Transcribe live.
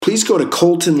please go to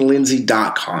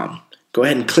coltonlindsay.com. Go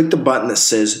ahead and click the button that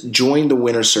says Join the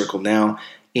Winner Circle now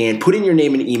and put in your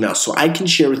name and email so I can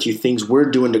share with you things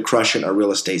we're doing to crush in our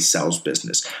real estate sales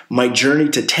business, my journey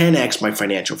to 10x my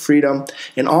financial freedom,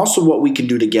 and also what we can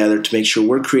do together to make sure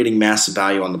we're creating massive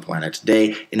value on the planet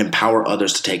today and empower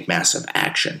others to take massive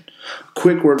action.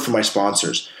 Quick word from my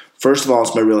sponsors. First of all,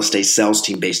 it's my real estate sales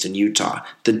team based in Utah,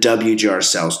 the WGR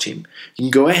Sales Team. You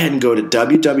can go ahead and go to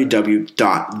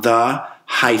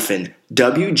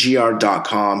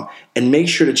www.the-wgr.com and make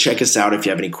sure to check us out if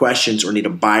you have any questions or need a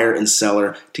buyer and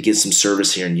seller to get some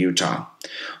service here in Utah.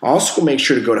 Also, make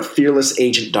sure to go to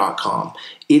fearlessagent.com.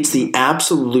 It's the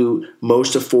absolute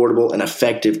most affordable and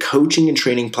effective coaching and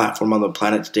training platform on the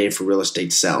planet today for real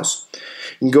estate sales.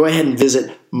 You can go ahead and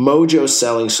visit Mojo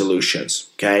Selling Solutions,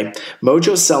 okay?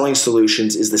 Mojo Selling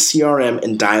Solutions is the CRM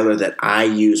and dialer that I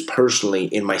use personally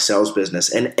in my sales business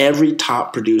and every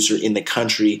top producer in the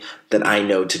country that I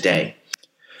know today.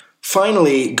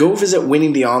 Finally, go visit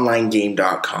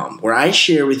winningtheonlinegame.com, where I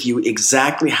share with you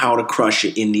exactly how to crush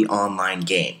it in the online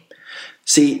game.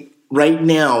 See, right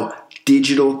now,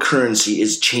 digital currency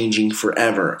is changing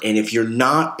forever, and if you're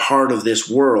not part of this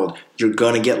world, you're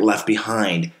going to get left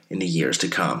behind in the years to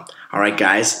come. All right,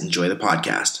 guys, enjoy the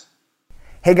podcast.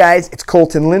 Hey guys, it's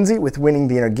Colton Lindsay with Winning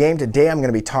the Inner Game. Today I'm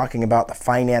going to be talking about the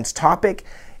finance topic,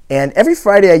 and every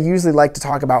Friday I usually like to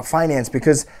talk about finance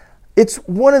because it's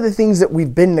one of the things that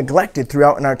we've been neglected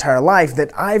throughout in our entire life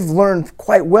that I've learned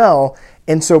quite well,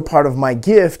 and so part of my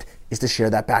gift is to share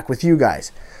that back with you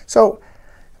guys. So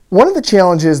one of the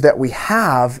challenges that we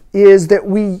have is that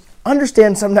we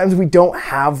understand sometimes we don't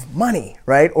have money,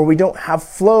 right? Or we don't have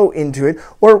flow into it,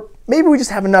 or maybe we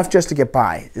just have enough just to get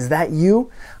by. Is that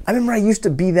you? I remember I used to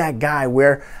be that guy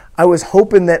where I was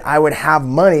hoping that I would have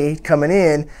money coming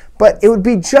in, but it would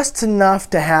be just enough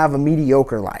to have a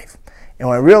mediocre life. And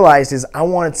what I realized is I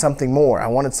wanted something more. I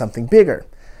wanted something bigger.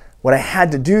 What I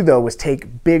had to do though was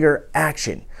take bigger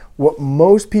action. What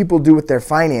most people do with their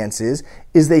finances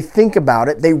is they think about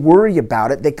it, they worry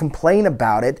about it, they complain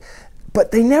about it,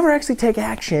 but they never actually take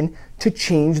action to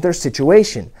change their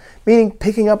situation. Meaning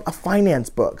picking up a finance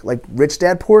book like Rich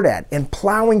Dad Poor Dad and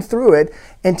plowing through it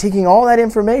and taking all that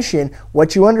information,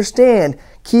 what you understand,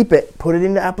 keep it, put it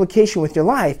into application with your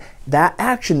life. That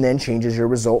action then changes your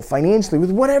result financially with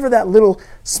whatever that little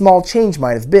small change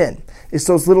might have been. It's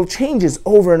those little changes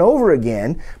over and over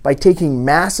again by taking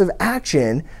massive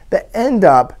action that end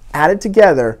up added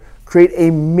together create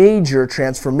a major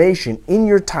transformation in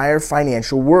your entire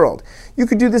financial world. You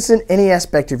could do this in any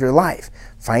aspect of your life.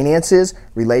 Finances,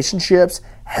 relationships,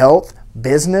 health,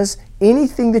 business,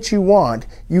 anything that you want.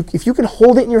 If you can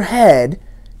hold it in your head,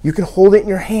 you can hold it in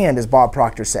your hand, as Bob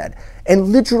Proctor said. And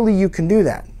literally you can do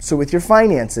that. So with your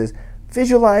finances,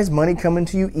 visualize money coming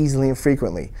to you easily and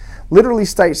frequently. Literally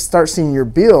start seeing your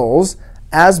bills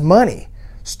as money.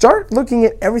 Start looking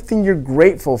at everything you're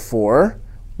grateful for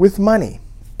with money.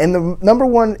 And the number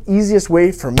one easiest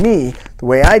way for me, the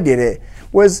way I did it,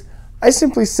 was I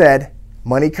simply said,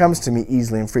 money comes to me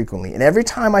easily and frequently. And every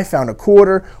time I found a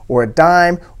quarter or a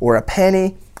dime or a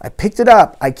penny, I picked it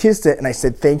up, I kissed it, and I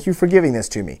said, thank you for giving this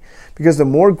to me. Because the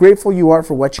more grateful you are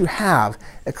for what you have,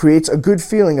 it creates a good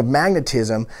feeling of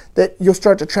magnetism that you'll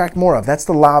start to attract more of. That's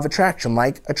the law of attraction,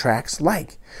 like attracts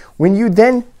like. When you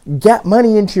then get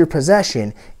money into your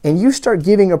possession and you start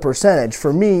giving a percentage,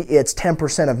 for me it's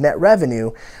 10% of net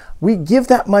revenue, we give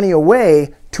that money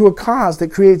away to a cause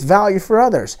that creates value for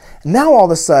others. And now all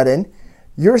of a sudden,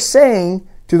 you're saying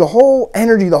to the whole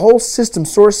energy, the whole system,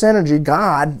 source energy,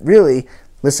 God, really,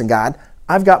 listen, God,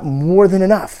 I've got more than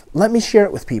enough. Let me share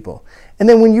it with people. And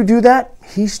then when you do that,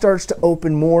 He starts to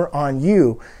open more on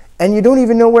you. And you don't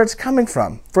even know where it's coming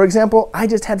from. For example, I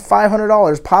just had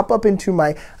 $500 pop up into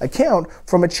my account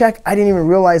from a check I didn't even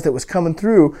realize that was coming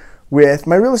through with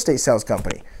my real estate sales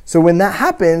company. So when that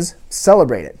happens,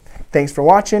 celebrate it. Thanks for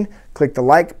watching. Click the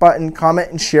like button, comment,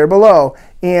 and share below.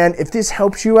 And if this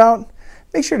helps you out,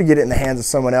 make sure to get it in the hands of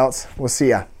someone else. We'll see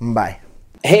ya. Bye.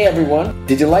 Hey everyone,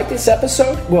 did you like this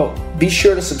episode? Well, be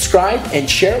sure to subscribe and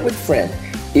share it with a friend.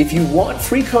 If you want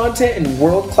free content and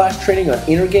world-class training on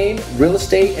inner game, real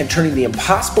estate, and turning the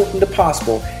impossible into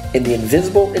possible and the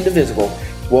invisible into visible,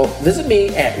 well, visit me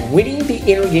at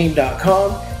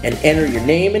winningtheinnergame.com and enter your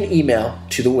name and email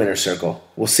to the Winner Circle.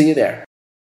 We'll see you there.